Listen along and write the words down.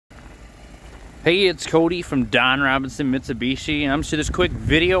Hey, it's Cody from Don Robinson Mitsubishi. I'm just this quick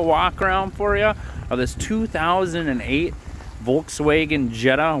video walk around for you of this 2008 Volkswagen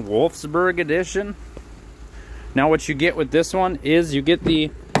Jetta Wolfsburg edition. Now what you get with this one is you get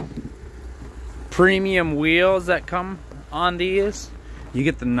the premium wheels that come on these. You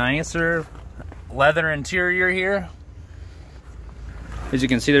get the nicer leather interior here. As you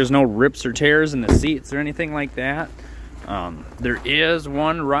can see, there's no rips or tears in the seats or anything like that. There is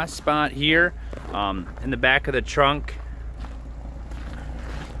one rust spot here in the back of the trunk,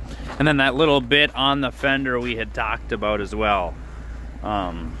 and then that little bit on the fender we had talked about as well.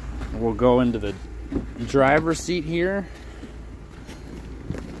 We'll go into the driver's seat here.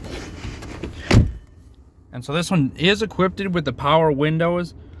 And so this one is equipped with the power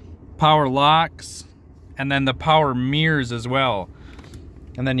windows, power locks, and then the power mirrors as well.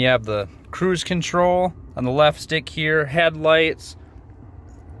 And then you have the cruise control on the left stick here, headlights,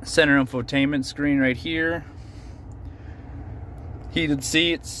 center infotainment screen right here, heated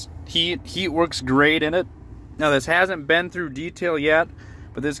seats, heat works great in it. Now this hasn't been through detail yet,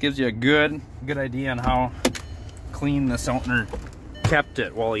 but this gives you a good idea on how clean this owner kept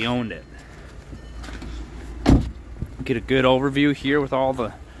it while he owned it. Get a good overview here with all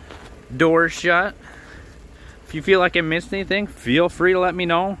the doors shut. If you feel like I missed anything, feel free to let me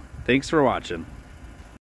know. Thanks for watching.